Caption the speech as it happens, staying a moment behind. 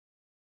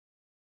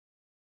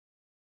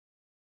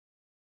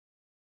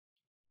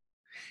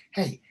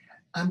Hey,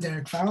 I'm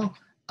Derek Farrell.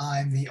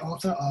 I'm the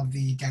author of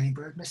the Danny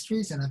Bird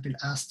Mysteries, and I've been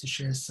asked to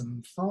share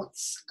some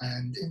thoughts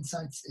and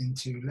insights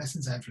into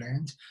lessons I've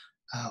learned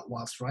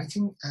whilst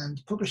writing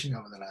and publishing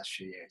over the last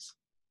few years.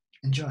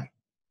 Enjoy.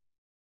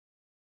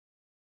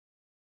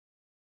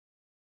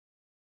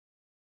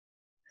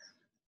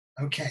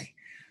 Okay,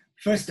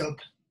 first up,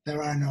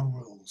 there are no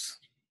rules.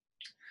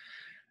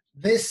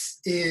 This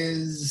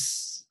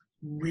is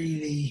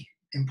really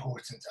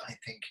important, I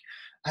think.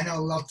 I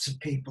know lots of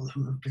people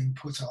who have been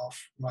put off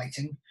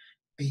writing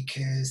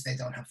because they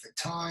don't have the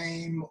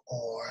time,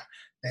 or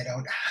they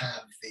don't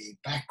have the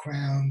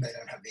background, they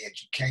don't have the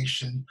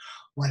education,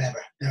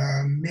 whatever. There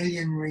are a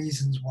million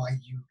reasons why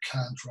you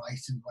can't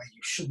write and why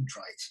you shouldn't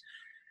write,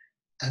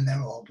 and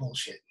they're all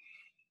bullshit.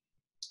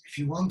 If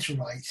you want to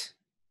write,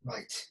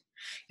 write.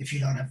 If you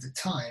don't have the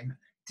time,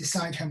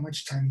 decide how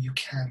much time you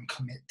can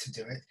commit to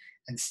do it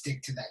and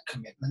stick to that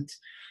commitment.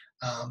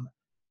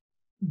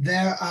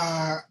 There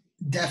are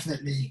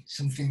definitely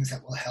some things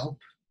that will help.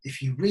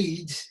 If you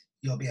read,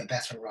 you'll be a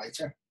better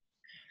writer.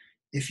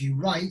 If you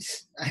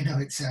write, I know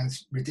it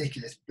sounds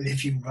ridiculous, but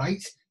if you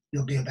write,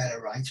 you'll be a better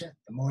writer.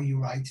 The more you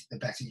write, the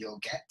better you'll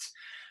get.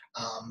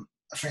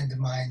 A friend of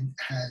mine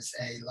has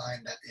a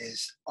line that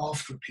is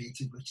oft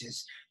repeated, which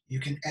is, you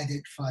can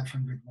edit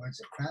 500 words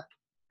of crap,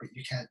 but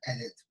you can't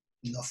edit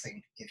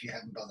nothing if you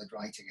haven't bothered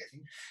writing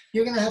it.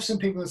 You're going to have some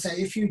people say,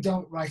 if you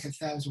don't write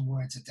 1,000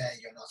 words a day,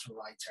 you're not a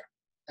writer.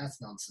 That's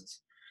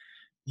nonsense.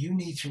 You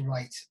need to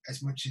write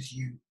as much as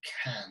you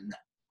can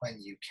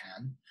when you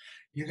can.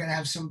 You're going to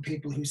have some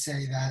people who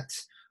say that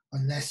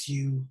unless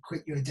you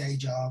quit your day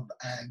job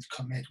and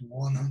commit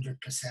 100%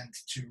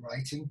 to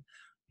writing,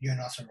 you're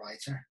not a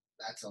writer.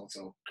 That's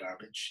also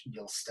garbage.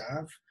 You'll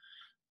starve.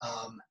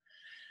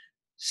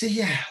 So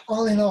yeah,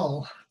 all in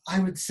all, I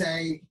would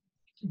say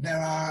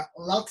there are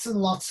lots and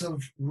lots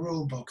of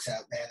rule books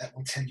out there that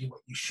will tell you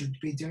what you should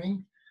be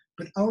doing,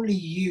 but only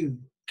you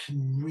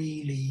can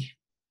really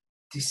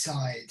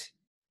decide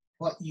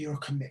what your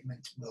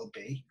commitment will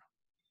be.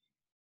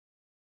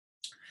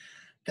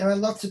 There are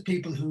lots of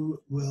people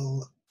who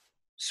will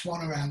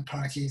swan around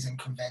parties and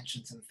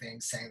conventions and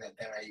things saying that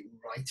they're a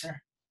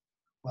writer.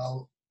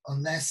 Well,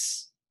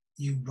 unless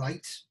you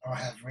write or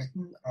have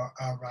written or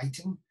are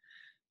writing,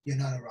 you're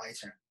not a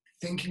writer.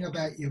 Thinking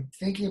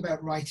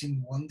about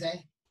writing one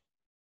day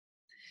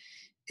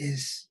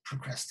is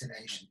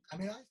procrastination. I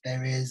mean,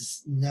 there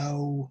is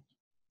no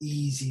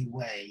easy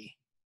way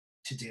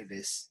to do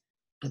this,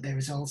 but there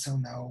is also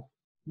no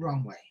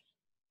wrong way.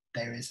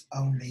 There is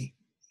only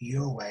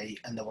your way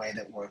and the way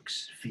that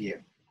works for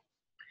you.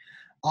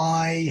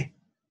 I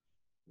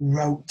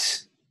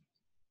wrote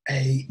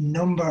a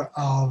number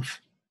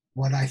of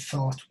what I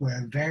thought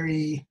were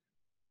very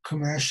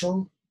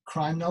commercial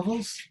crime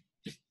novels.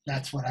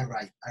 That's what I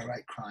write. I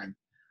write crime.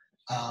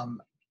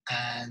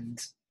 And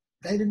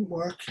they didn't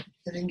work.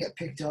 They didn't get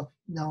picked up.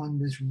 No one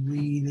was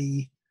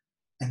really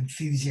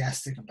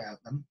enthusiastic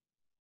about them.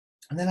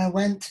 And then I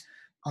went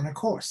on a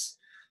course,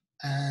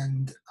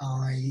 and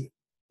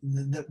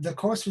the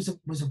course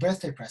was a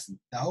birthday present.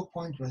 The whole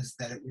point was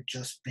that it would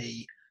just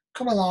be,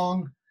 come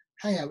along,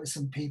 hang out with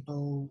some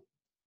people,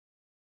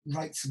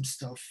 write some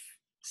stuff,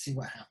 see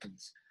what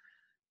happens.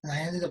 And I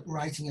ended up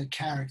writing a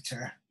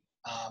character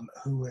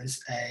who was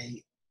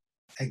a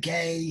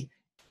gay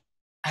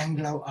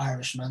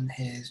Anglo-Irishman.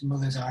 His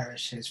mother's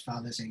Irish, his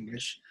father's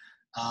English,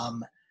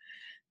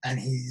 and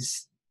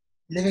he's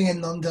living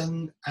in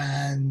London,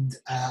 and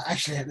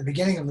actually at the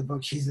beginning of the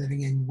book he's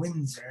living in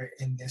Windsor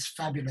in this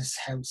fabulous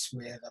house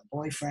with a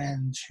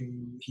boyfriend who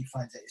he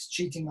finds out is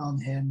cheating on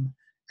him,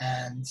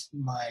 and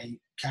my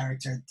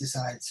character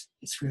decides,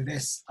 screw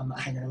this, I'm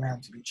not hanging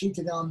around to be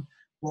cheated on,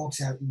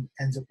 walks out and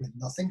ends up with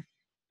nothing.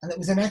 And it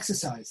was an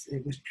exercise.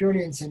 It was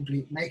purely and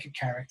simply make a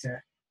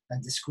character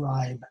and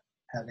describe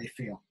how they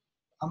feel.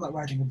 I'm not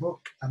writing a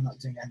book, I'm not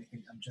doing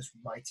anything, I'm just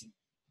writing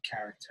a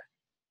character.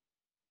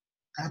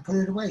 And I put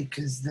it away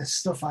because the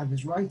stuff I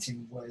was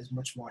writing was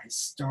much more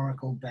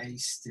historical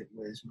based, it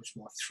was much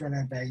more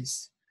thriller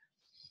based.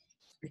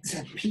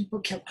 Except people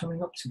kept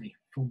coming up to me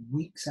for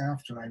weeks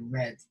after I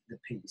read the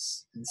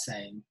piece and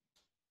saying,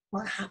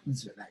 what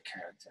happens with that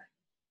character?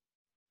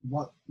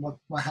 What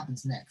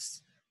happens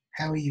next?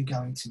 How are you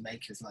going to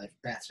make his life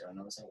better? And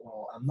I was like,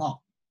 well, I'm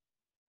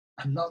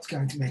not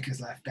going to make his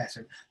life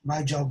better.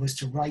 My job was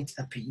to write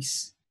a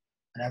piece,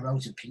 and I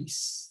wrote a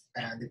piece,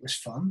 and it was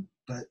fun,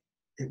 but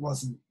it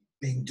wasn't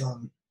being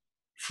done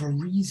for a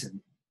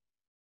reason.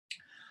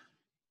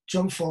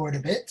 Jump forward a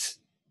bit,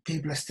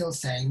 people are still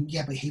saying,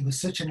 yeah, but he was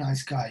such a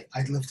nice guy,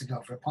 I'd love to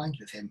go for a pint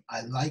with him,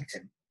 I liked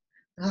him.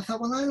 And I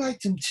thought, well, I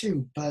liked him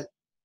too, but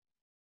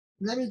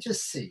let me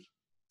just see.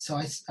 So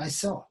I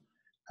saw.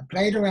 I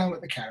played around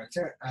with the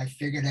character. I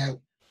figured out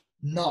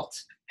not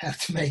how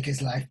to make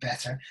his life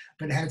better,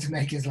 but how to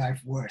make his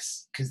life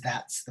worse, because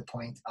that's the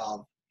point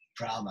of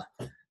drama.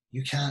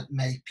 You can't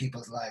make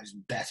people's lives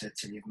better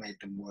till you've made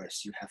them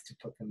worse. You have to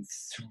put them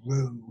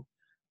through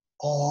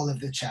all of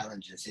the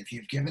challenges. If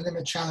you've given them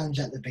a challenge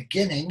at the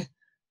beginning,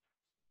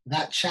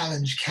 that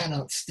challenge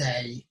cannot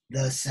stay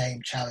the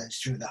same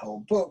challenge through the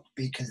whole book,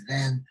 because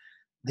then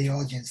the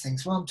audience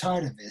thinks, well, I'm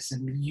tired of this.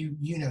 And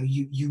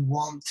you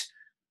want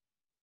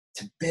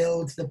to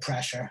build the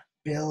pressure,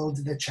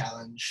 build the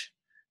challenge,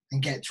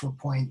 and get to a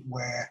point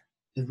where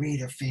the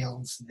reader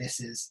feels this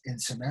is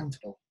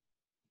insurmountable.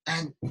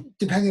 And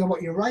depending on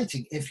what you're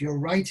writing, if you're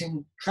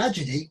writing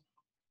tragedy,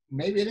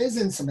 maybe it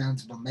is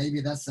insurmountable. Maybe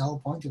that's the whole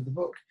point of the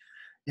book.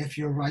 If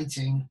you're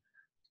writing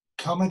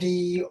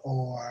comedy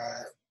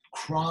or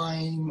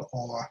crime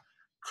or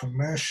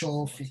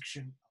commercial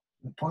fiction,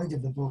 the point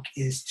of the book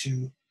is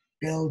to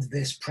build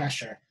this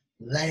pressure,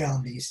 lay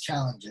on these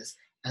challenges,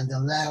 and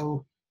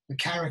allow the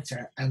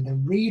character and the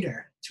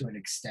reader, to an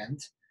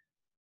extent,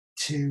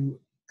 to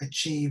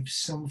achieve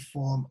some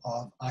form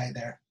of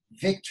either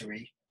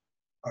victory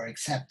or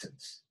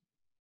acceptance.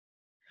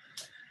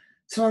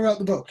 So I wrote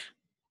the book,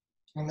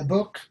 and the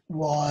book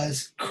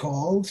was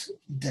called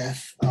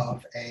Death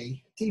of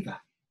a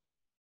Diva.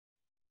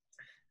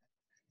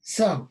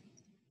 So,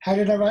 how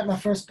did I write my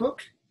first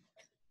book?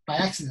 By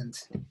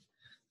accident.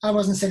 I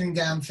wasn't sitting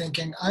down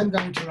thinking, I'm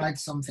going to write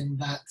something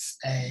that's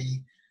a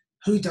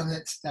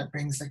whodunit that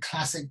brings the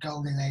classic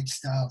golden age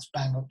styles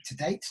bang up to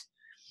date.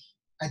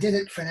 I did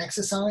it for an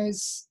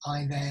exercise.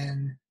 I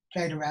then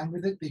played around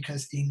with it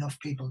because enough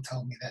people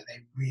told me that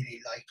they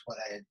really liked what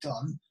I had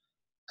done,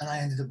 and I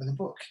ended up with a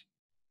book.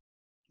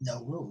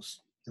 No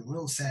rules. The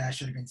rules said I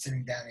should have been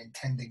sitting down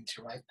intending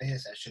to write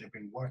this. I should have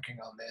been working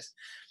on this.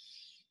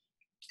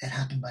 It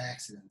happened by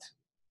accident.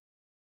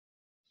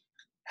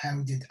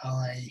 How did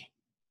I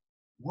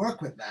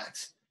work with that?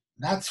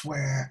 That's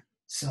where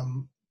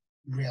some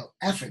real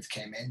effort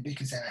came in,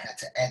 because then I had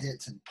to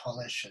edit and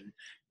polish and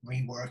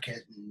rework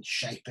it and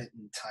shape it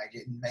and tidy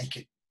it and make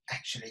it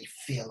actually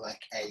feel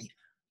like a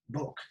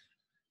book.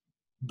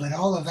 But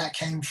all of that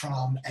came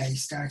from a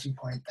starting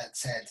point that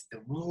said,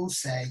 the rules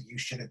say you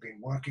should have been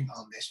working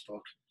on this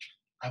book.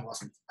 I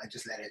wasn't. I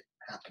just let it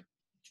happen.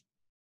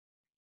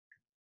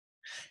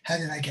 How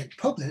did I get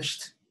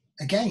published?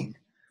 Again,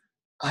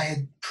 I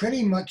had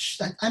pretty much,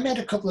 I made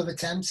a couple of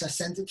attempts. I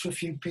sent it to a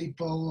few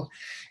people.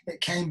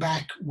 It came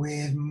back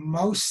with,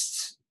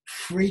 most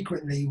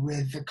frequently,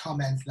 with the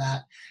comment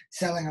that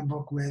selling a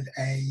book with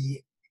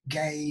a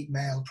gay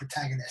male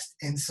protagonist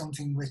in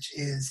something which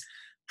is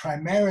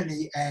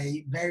primarily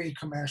a very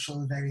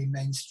commercial, very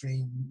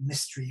mainstream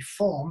mystery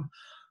form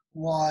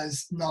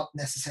was not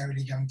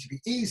necessarily going to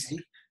be easy.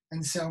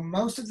 And so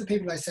most of the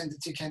people I sent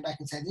it to came back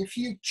and said, if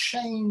you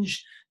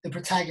change the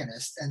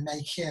protagonist and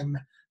make him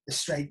the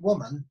straight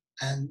woman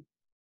and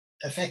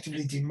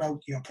effectively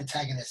demote your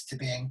protagonist to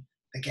being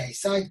the gay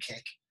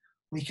sidekick,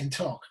 we can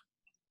talk.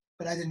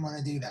 But I didn't want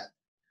to do that.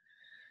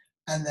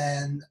 And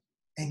then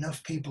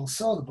enough people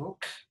saw the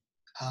book,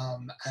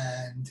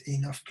 and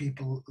enough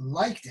people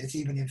liked it,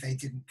 even if they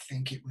didn't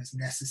think it was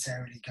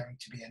necessarily going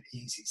to be an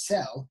easy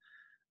sell.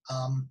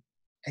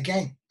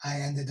 Again, I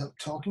ended up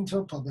talking to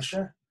a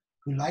publisher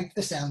who liked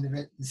the sound of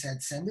it and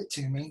said, send it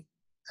to me,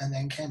 and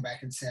then came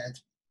back and said,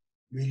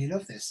 really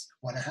love this,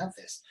 want to have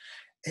this.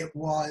 It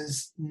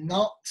was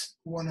not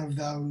one of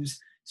those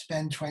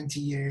spend 20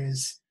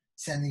 years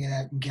sending it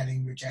out and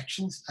getting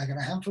rejections. I got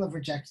a handful of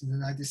rejections,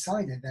 and I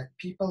decided that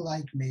people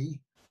like me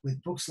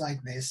with books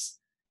like this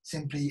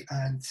simply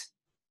aren't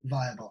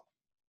viable.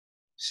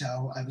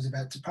 So I was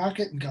about to park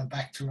it and go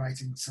back to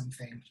writing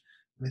something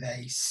with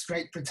a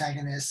straight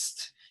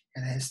protagonist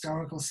in a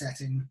historical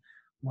setting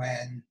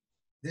when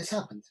this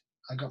happened.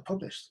 I got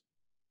published.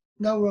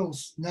 No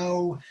rules,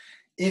 no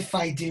if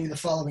I do the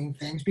following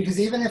things, because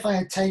even if I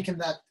had taken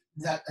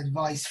that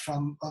advice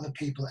from other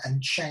people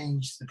and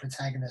changed the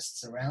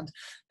protagonists around,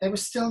 there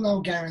was still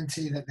no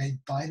guarantee that they'd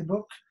buy the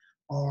book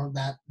or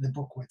that the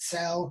book would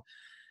sell.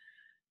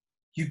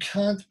 You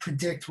can't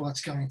predict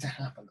what's going to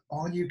happen.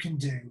 All you can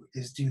do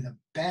is do the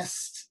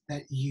best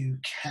that you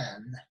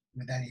can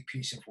with any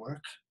piece of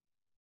work,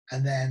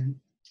 and then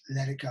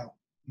let it go,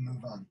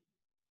 move on.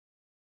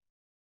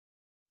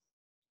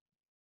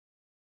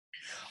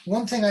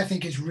 One thing I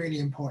think is really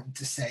important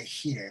to say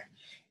here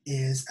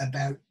is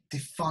about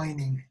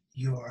defining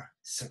your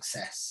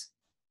success.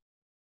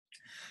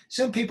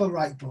 Some people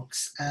write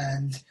books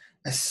and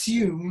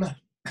assume,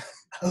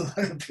 a lot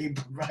of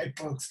people write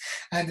books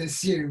and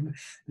assume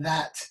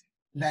that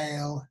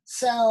they'll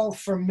sell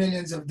for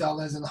millions of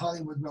dollars and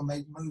Hollywood will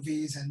make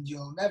movies and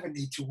you'll never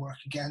need to work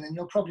again and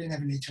you'll probably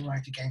never need to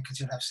write again because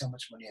you'll have so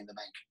much money in the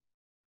bank.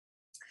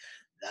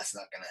 That's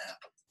not going to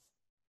happen.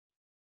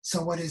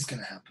 So what is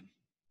going to happen?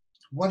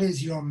 What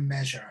is your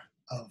measure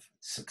of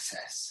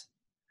success?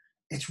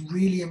 It's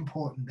really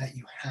important that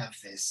you have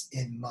this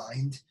in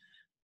mind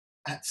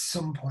at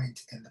some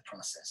point in the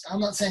process. I'm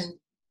not saying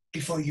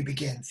before you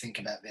begin, think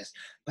about this,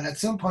 but at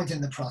some point in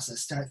the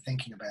process, start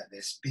thinking about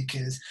this,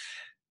 because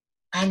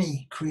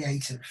any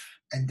creative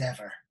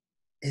endeavor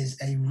is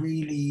a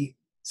really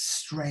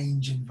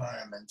strange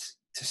environment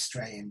to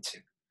stray into.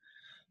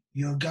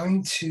 You're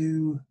going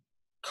to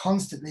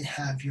constantly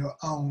have your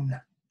own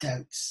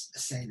doubts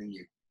assailing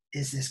you.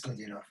 Is this good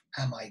enough?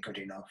 Am I good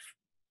enough?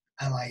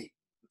 Am I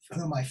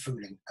who am I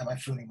fooling? Am I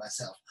fooling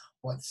myself?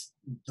 What's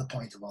the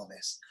point of all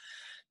this?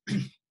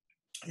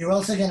 You're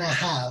also going to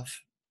have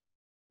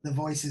the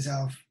voices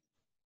of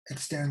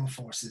external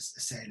forces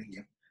assailing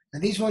you.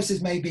 And these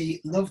voices may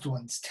be loved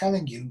ones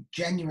telling you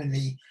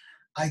genuinely,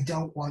 I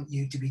don't want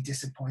you to be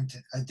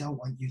disappointed. I don't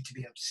want you to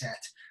be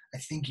upset. I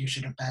think you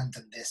should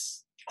abandon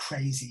this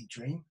crazy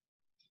dream.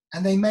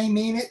 And they may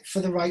mean it for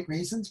the right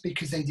reasons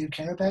because they do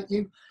care about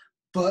you,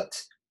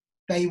 but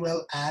they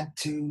will add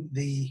to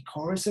the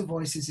chorus of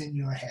voices in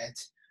your head,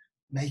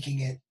 making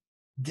it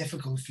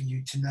difficult for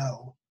you to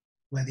know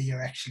whether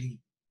you're actually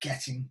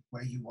getting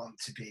where you want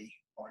to be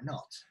or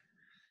not.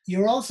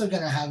 You're also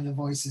going to have the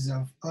voices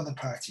of other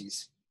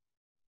parties,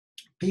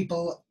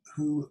 people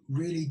who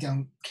really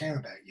don't care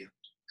about you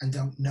and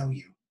don't know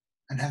you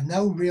and have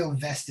no real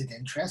vested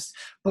interest,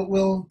 but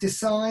will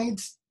decide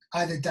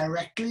either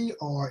directly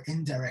or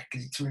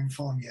indirectly to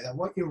inform you that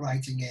what you're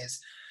writing is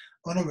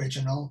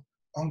unoriginal,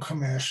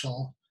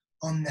 uncommercial,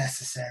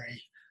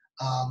 unnecessary,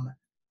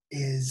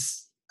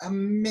 is a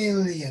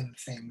million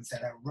things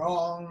that are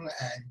wrong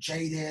and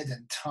jaded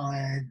and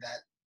tired, that,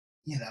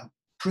 you know,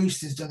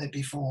 Proust has done it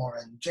before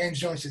and James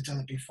Joyce has done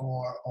it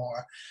before,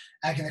 or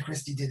Agatha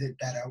Christie did it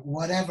better.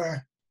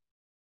 Whatever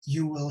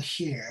you will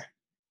hear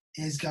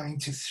is going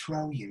to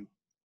throw you.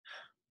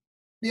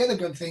 The other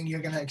good thing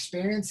you're going to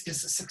experience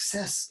is the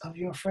success of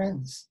your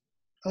friends,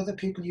 other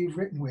people you've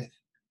written with,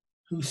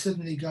 who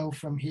suddenly go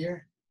from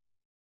here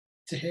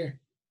to here.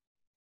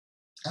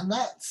 And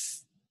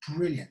that's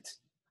brilliant.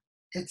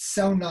 It's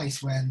so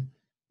nice when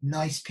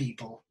nice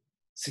people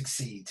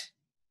succeed.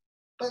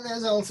 But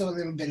there's also a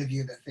little bit of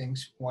you that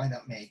thinks, why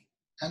not me?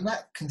 And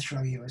that can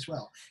throw you as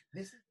well.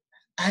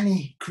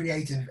 Any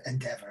creative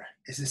endeavor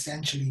is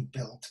essentially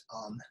built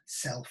on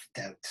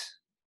self-doubt.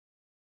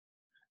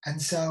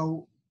 And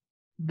so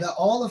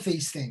all of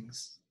these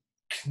things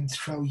can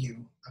throw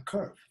you a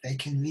curve. They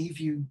can leave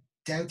you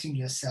doubting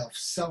yourself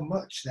so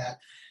much that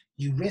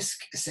you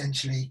risk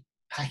essentially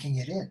packing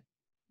it in,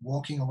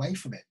 walking away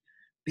from it,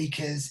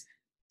 because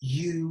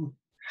you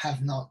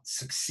have not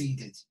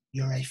succeeded.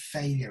 You're a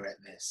failure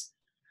at this.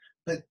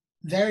 But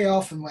very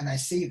often when I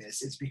see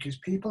this, it's because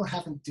people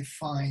haven't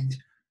defined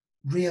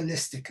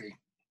realistically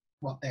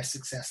what their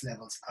success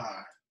levels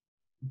are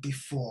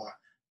before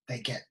they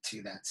get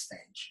to that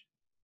stage.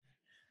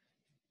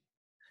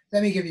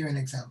 Let me give you an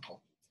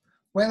example.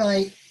 When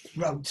I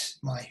wrote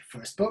my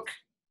first book,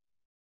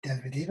 Death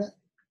of a Diva,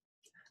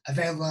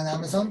 available on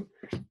Amazon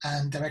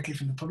and directly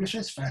from the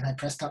publishers,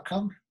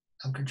 FahrenheitPress.com,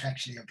 I'm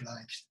contractually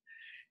obliged.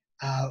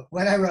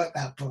 When I wrote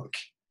that book,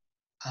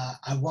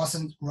 I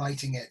wasn't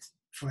writing it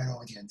for an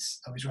audience.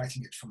 I was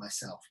writing it for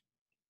myself.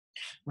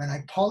 When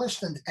I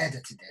polished and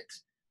edited it,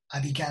 I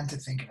began to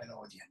think of an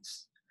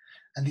audience.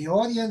 And the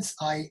audience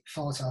I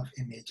thought of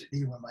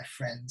immediately were my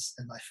friends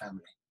and my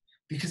family.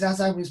 Because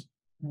as I was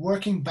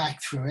working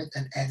back through it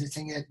and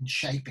editing it and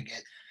shaping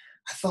it,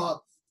 I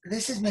thought,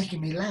 this is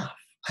making me laugh.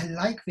 I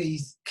like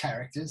these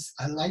characters.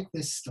 I like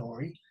this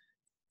story.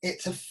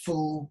 It's a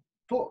full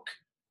book.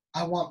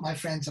 I want my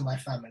friends and my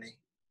family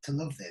to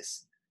love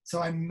this.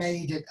 So I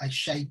made it, I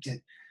shaped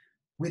it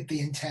with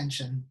the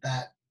intention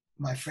that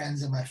my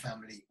friends and my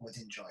family would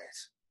enjoy it.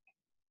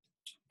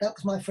 That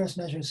was my first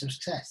measure of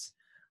success.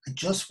 I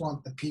just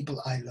want the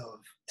people I love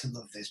to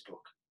love this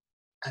book.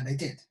 And they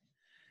did.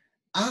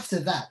 After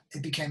that,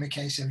 it became a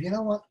case of, you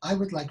know what? I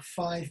would like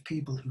 5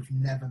 people who've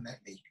never met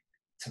me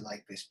to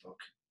like this book.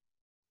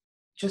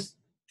 Just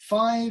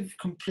 5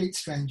 complete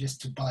strangers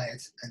to buy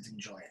it and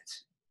enjoy it.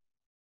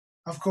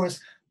 Of course,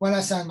 when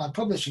I signed my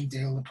publishing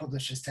deal, the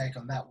publisher's take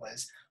on that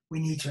was, we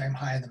need to aim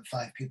higher than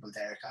 5 people,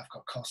 Derek. I've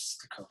got costs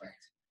to cover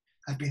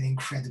it. I've been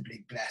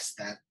incredibly blessed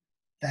that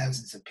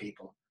thousands of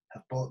people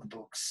have bought the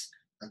books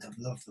and have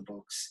loved the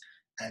books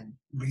and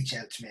reach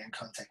out to me and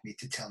contact me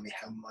to tell me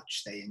how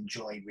much they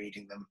enjoy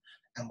reading them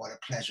and what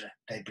a pleasure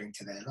they bring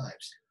to their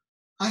lives.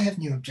 I have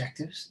new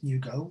objectives, new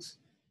goals.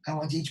 I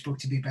want each book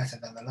to be better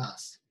than the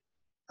last.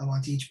 I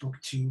want each book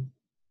to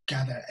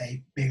gather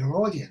a bigger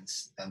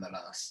audience than the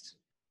last.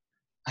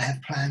 I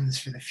have plans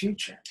for the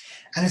future.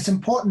 And it's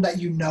important that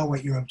you know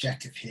what your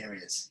objective here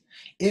is.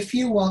 If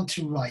you want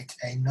to write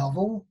a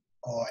novel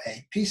or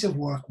a piece of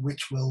work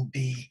which will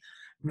be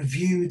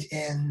reviewed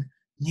in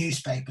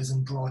newspapers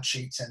and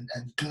broadsheets and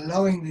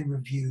glowingly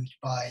reviewed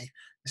by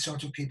the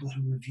sort of people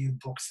who review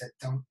books that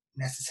don't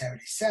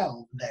necessarily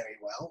sell very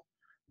well,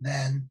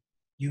 then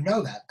you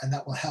know that, and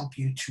that will help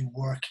you to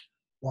work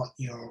what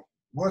you're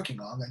working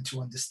on and to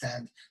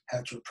understand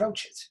how to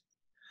approach it.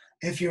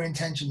 If your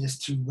intention is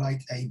to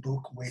write a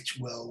book which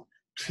will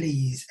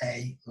please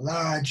a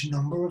large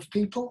number of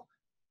people,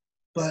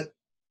 but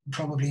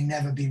probably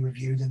never be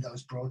reviewed in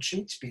those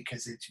broadsheets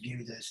because it's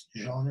viewed as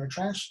genre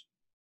trash,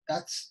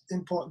 that's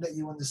important that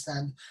you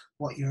understand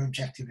what your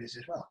objective is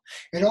as well.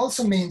 It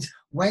also means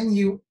when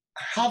you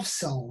have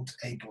sold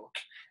a book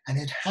and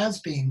it has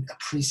been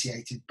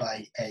appreciated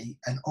by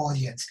an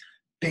audience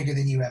bigger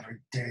than you ever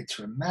dared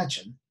to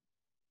imagine,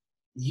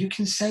 you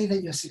can say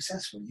that you're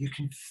successful. You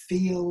can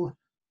feel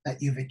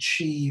that you've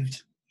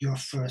achieved your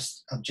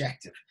first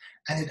objective.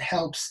 And it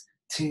helps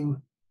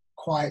to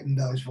quieten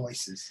those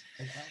voices.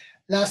 Okay.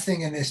 Last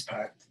thing in this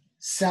part,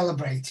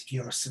 celebrate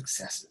your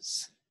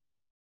successes.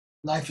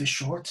 Life is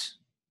short,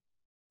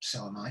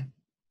 so am I.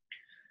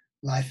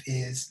 Life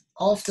is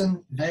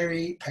often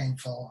very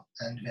painful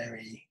and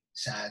very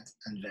sad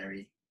and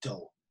very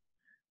dull.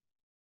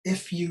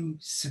 If you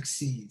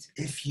succeed,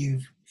 if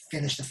you've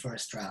finished the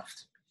first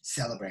draft,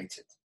 celebrate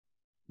it.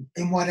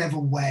 In whatever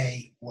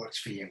way works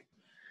for you.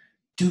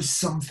 Do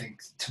something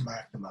to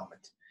mark the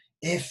moment.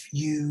 If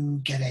you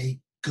get a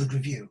good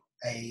review,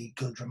 a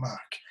good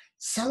remark,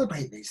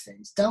 celebrate these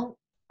things. Don't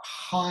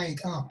hide,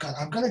 oh God,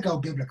 I'm going to go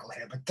biblical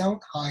here, but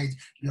don't hide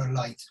your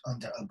light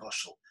under a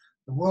bushel.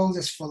 The world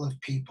is full of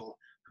people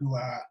who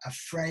are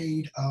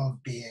afraid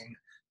of being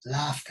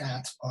laughed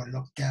at or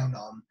looked down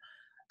on,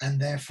 and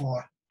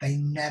therefore they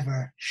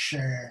never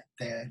share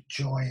their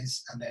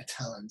joys and their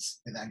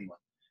talents with anyone.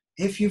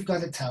 If you've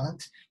got a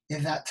talent,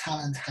 if that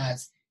talent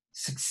has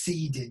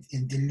succeeded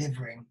in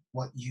delivering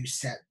what you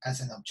set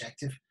as an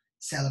objective,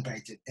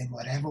 celebrate it in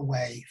whatever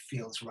way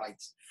feels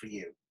right for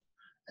you.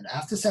 And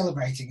after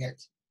celebrating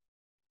it,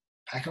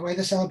 pack away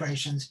the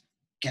celebrations,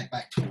 get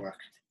back to work.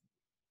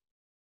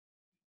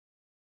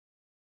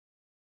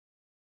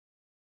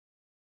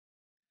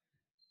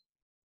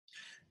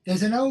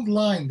 There's an old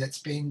line that's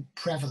been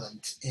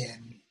prevalent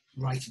in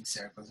writing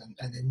circles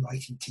and in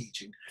writing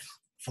teaching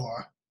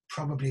for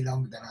probably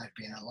longer than I've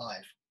been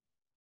alive.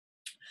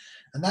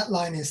 And that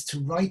line is to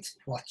write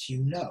what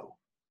you know,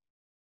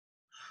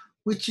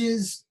 which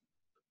is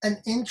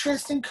an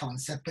interesting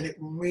concept, but it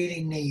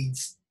really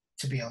needs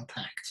to be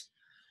unpacked.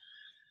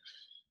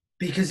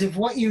 Because if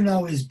what you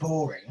know is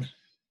boring,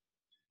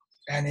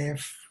 and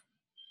if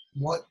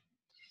what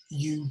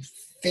you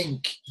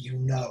think you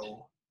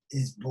know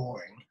is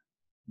boring,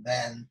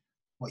 then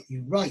what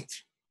you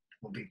write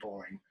will be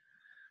boring.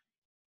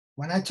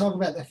 When I talk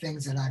about the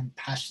things that I'm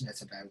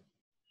passionate about,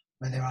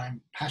 whether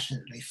I'm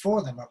passionately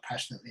for them or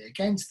passionately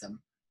against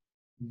them,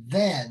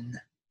 then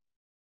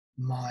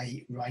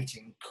my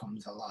writing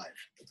comes alive.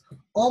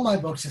 All my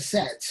books are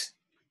set,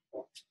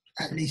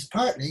 at least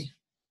partly,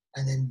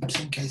 and in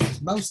some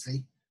cases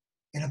mostly,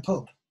 in a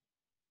pub.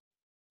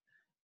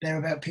 They're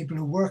about people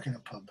who work in a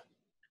pub.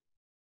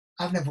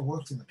 I've never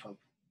worked in a pub.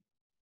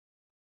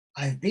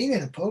 I've been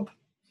in a pub.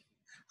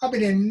 I've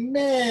been in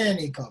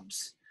many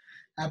pubs.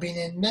 I've been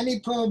in many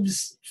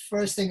pubs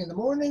first thing in the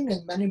morning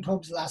and many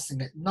pubs last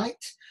thing at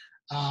night.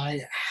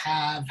 I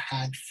have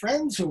had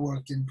friends who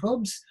worked in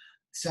pubs,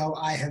 so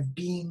I have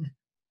been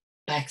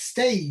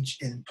backstage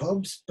in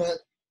pubs, but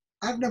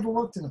I've never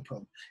worked in a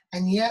pub.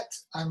 And yet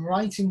I'm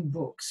writing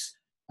books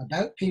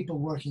about people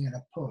working in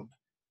a pub,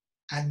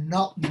 and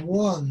not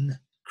one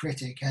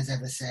critic has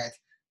ever said,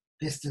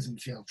 this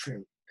doesn't feel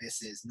true.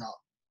 This is not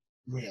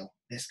real.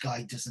 This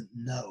guy doesn't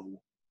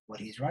know what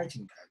he's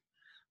writing about.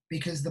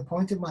 Because the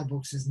point of my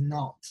books is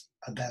not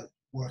about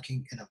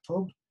working in a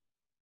pub.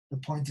 The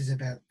point is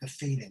about the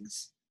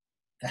feelings,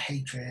 the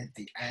hatred,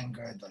 the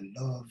anger, the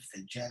love,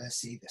 the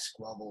jealousy, the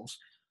squabbles.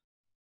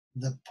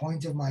 The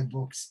point of my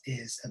books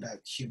is about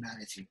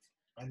humanity.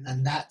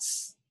 And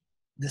that's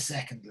the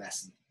second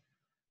lesson.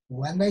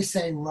 When they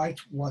say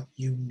write what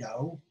you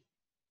know,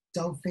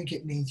 don't think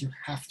it means you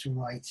have to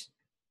write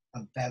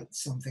about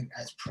something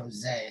as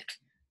prosaic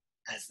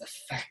as the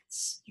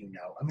facts you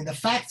know. I mean, the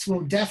facts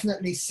will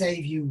definitely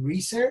save you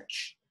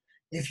research.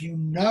 If you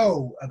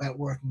know about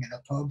working in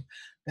a pub,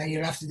 then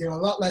you'll have to do a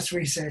lot less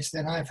research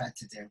than I've had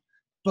to do.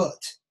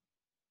 But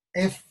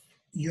if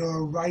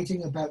you're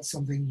writing about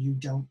something you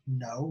don't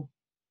know,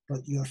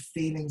 but your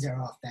feelings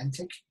are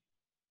authentic,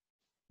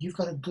 you've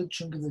got a good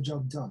chunk of the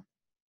job done.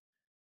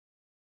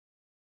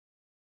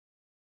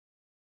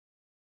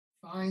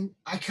 Fine.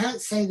 I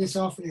can't say this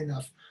often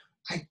enough.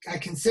 I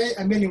can say it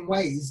a million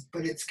ways,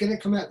 but it's going to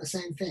come out the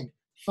same thing.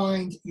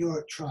 Find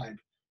your tribe.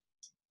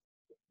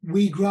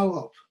 We grow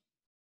up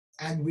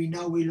and we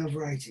know we love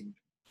writing,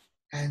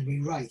 and we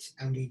write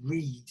and we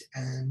read,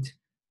 and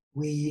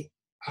we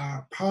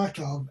are part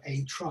of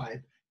a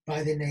tribe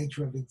by the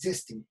nature of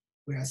existing.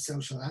 We are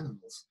social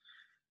animals.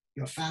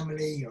 Your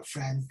family, your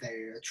friends, they're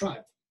your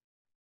tribe.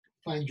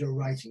 Find your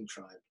writing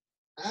tribe.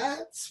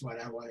 That's what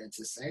I wanted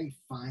to say.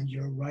 Find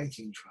your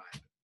writing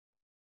tribe.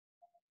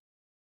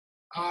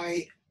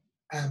 I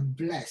am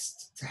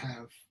blessed to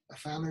have a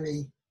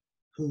family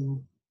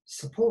who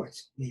support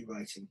me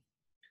writing.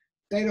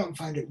 They don't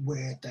find it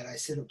weird that I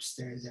sit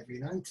upstairs every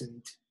night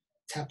and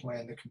tap away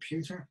on the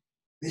computer.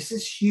 This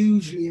is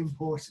hugely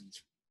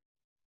important.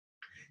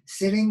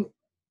 Sitting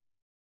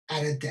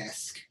at a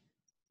desk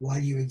while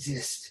you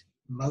exist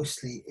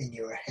mostly in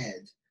your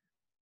head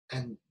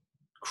and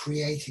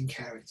creating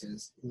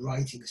characters,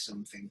 writing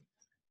something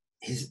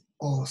is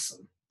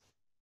awesome.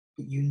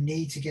 But you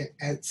need to get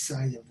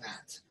outside of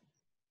that.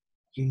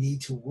 You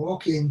need to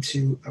walk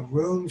into a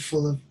room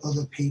full of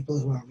other people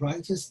who are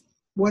writers,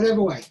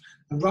 whatever way,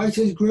 a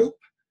writers group,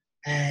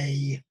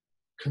 a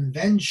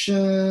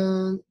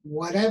convention,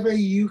 whatever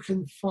you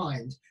can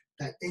find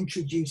that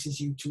introduces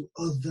you to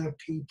other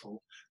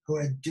people who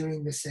are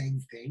doing the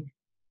same thing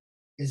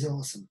is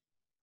awesome.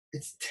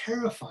 It's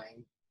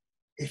terrifying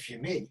if you're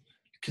me,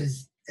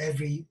 because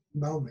every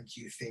moment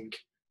you think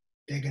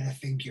they're going to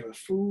think you're a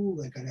fool,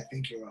 they're going to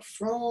think you're a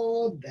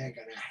fraud, they're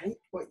going to hate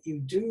what you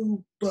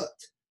do,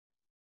 but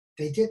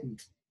they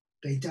didn't.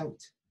 They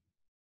don't.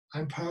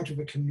 I'm part of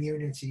a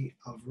community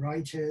of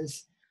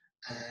writers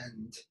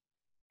and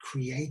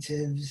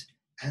creatives,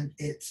 and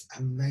it's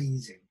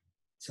amazing.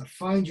 So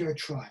find your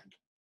tribe.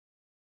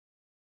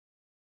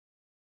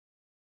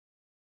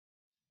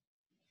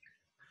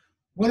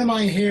 One of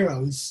my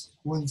heroes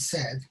once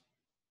said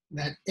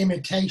that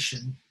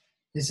imitation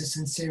is the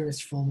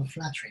sincerest form of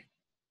flattery.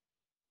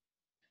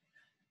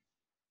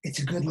 It's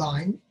a good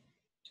line,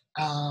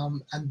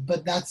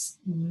 but that's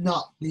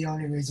not the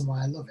only reason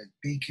why I love it,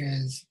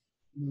 because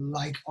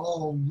like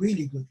all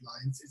really good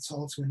lines, it's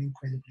also an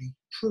incredibly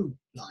true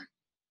line.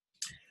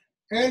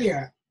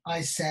 Earlier,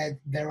 I said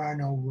there are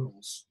no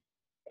rules,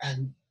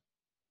 and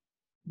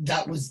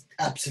that was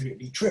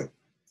absolutely true.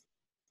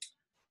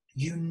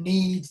 You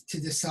need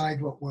to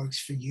decide what works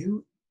for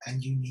you,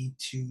 and you need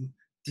to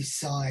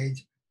decide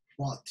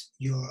what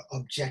your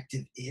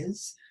objective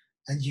is,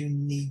 and you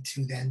need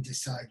to then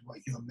decide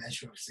what your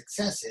measure of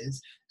success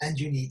is, and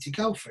you need to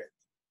go for it.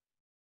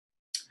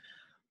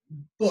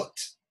 But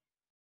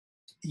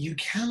you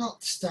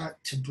cannot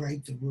start to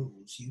break the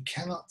rules. You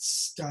cannot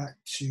start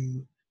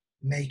to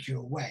make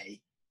your way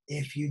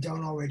if you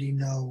don't already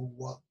know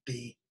what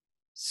the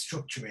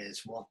structure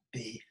is, what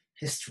the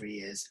history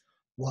is,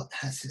 what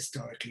has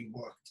historically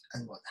worked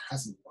and what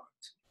hasn't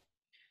worked.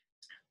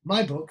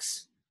 My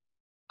books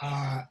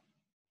are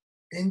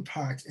in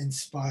part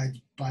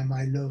inspired by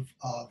my love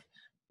of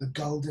the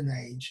golden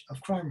age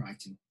of crime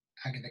writing.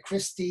 Agatha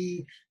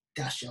Christie,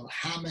 Dashiell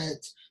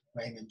Hammett,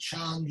 Raymond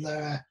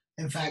Chandler.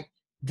 In fact,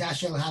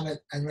 Dashiell Hammett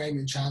and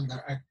Raymond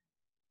Chandler,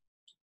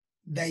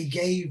 they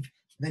gave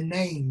the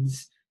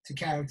names to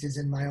characters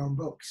in my own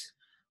books.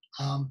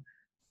 And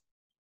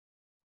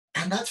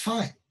that's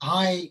fine.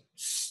 I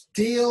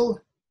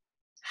steal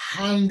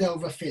hand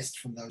over fist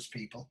from those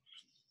people.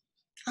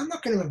 I'm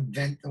not going to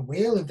invent the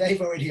wheel if they've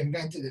already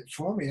invented it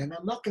for me, and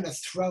I'm not going to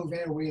throw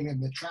their wheel in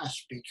the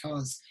trash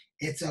because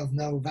it's of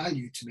no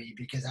value to me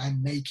because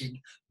I'm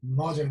making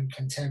modern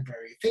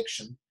contemporary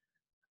fiction.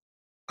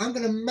 I'm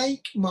going to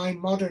make my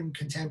modern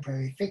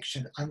contemporary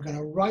fiction. I'm going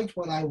to write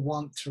what I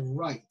want to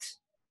write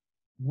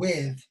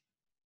with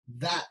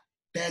that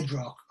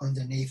bedrock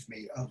underneath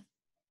me of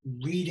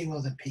reading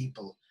other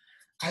people.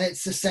 And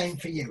it's the same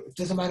for you. It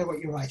doesn't matter what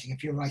you're writing.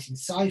 If you're writing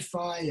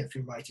sci-fi, if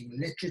you're writing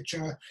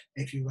literature,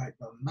 if you write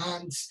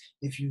romance,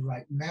 if you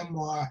write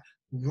memoir,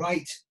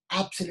 write,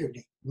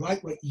 absolutely,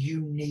 write what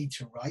you need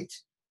to write,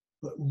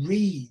 but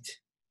read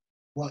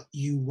what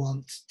you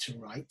want to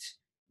write.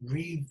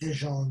 Read the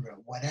genre,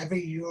 whatever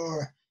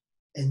you're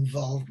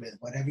involved with,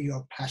 whatever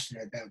you're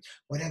passionate about,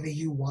 whatever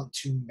you want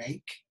to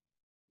make.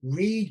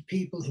 Read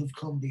people who've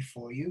come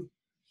before you.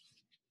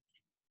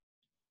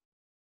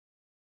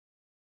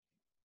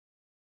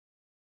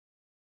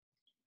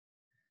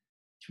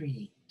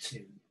 Three,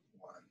 two,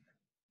 one.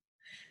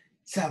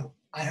 So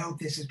I hope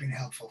this has been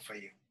helpful for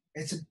you.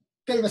 It's a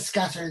bit of a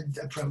scattered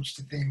approach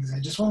to things. I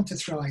just want to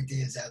throw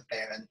ideas out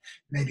there and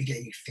maybe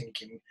get you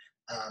thinking,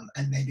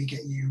 and maybe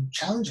get you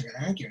challenging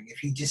and arguing.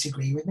 If you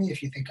disagree with me,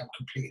 if you think I'm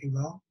completely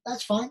wrong,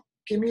 that's fine.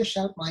 Give me a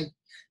shout. My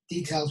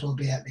details will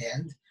be at the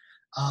end.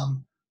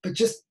 But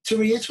just to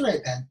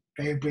reiterate then,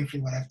 very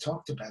briefly what I've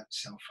talked about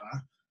so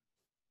far,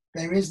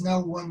 there is no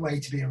one way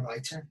to be a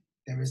writer.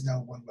 There is no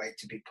one way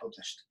to be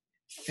published.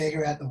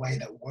 Figure out the way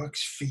that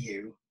works for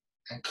you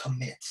and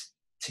commit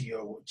to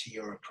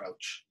your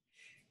approach.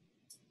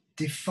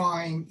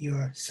 Define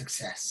your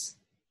success.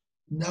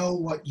 Know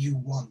what you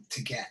want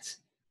to get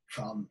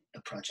from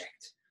the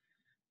project,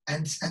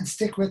 and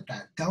stick with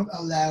that. Don't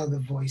allow the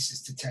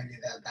voices to tell you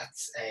that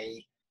that's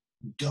a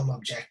dumb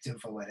objective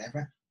or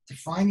whatever.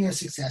 Define your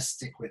success,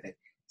 stick with it.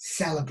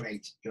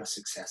 Celebrate your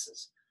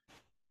successes.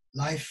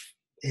 Life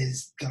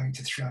is going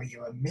to throw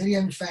you a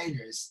million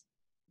failures.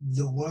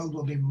 The world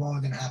will be more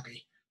than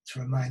happy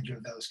to remind you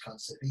of those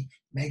constantly.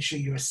 Make sure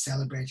you're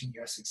celebrating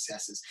your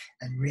successes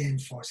and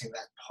reinforcing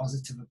that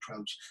positive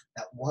approach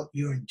that what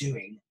you're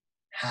doing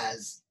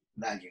has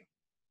value.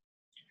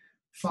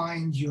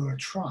 Find your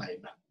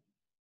tribe.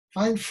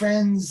 Find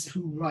friends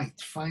who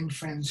write. Find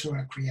friends who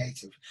are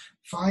creative.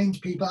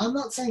 Find people. I'm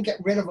not saying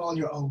get rid of all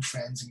your old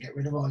friends and get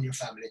rid of all your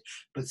family,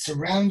 but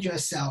surround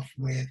yourself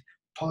with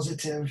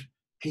positive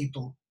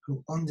people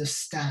who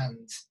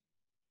understand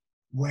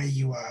where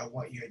you are,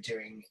 what you're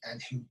doing,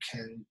 and who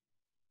can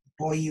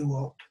buoy you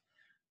up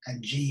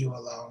and G you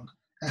along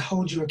and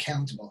hold you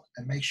accountable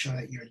and make sure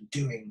that you're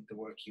doing the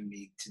work you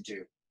need to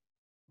do.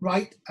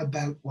 Write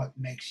about what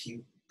makes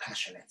you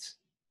passionate.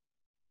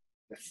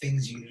 The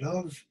things you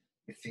love,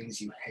 the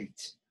things you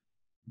hate.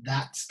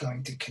 That's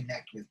going to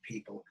connect with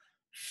people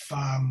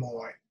far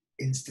more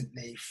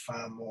instantly,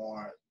 far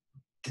more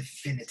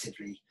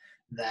definitively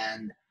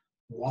than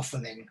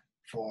waffling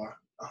for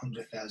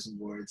 100,000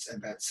 words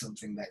about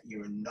something that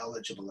you're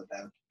knowledgeable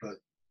about, but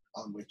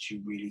on which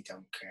you really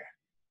don't care.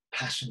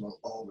 Passion will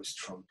always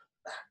trump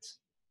that.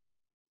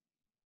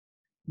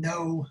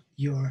 Know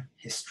your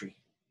history.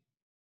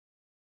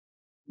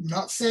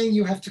 not saying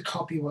you have to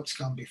copy what's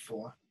gone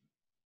before,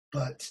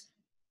 but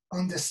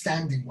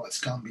understanding what's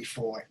gone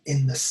before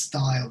in the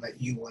style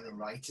that you want to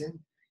write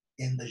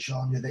in the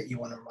genre that you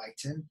want to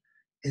write in,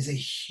 is a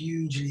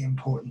hugely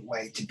important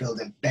way to build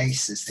a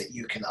basis that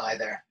you can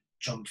either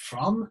jump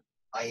from,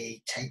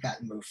 i.e. take that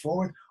and move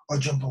forward, or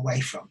jump away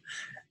from.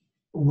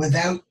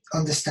 Without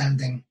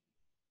understanding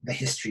the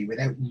history,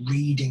 without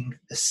reading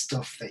the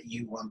stuff that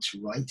you want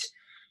to write,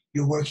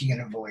 you're working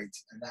in a void,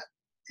 and that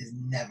is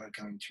never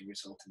going to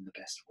result in the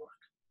best work.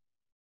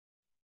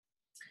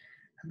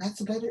 And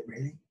that's about it,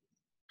 really.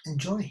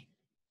 Enjoy.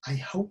 I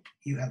hope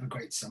you have a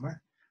great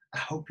summer. I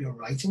hope you're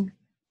writing.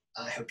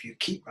 I hope you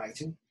keep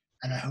writing.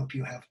 And I hope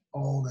you have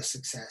all the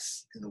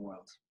success in the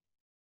world.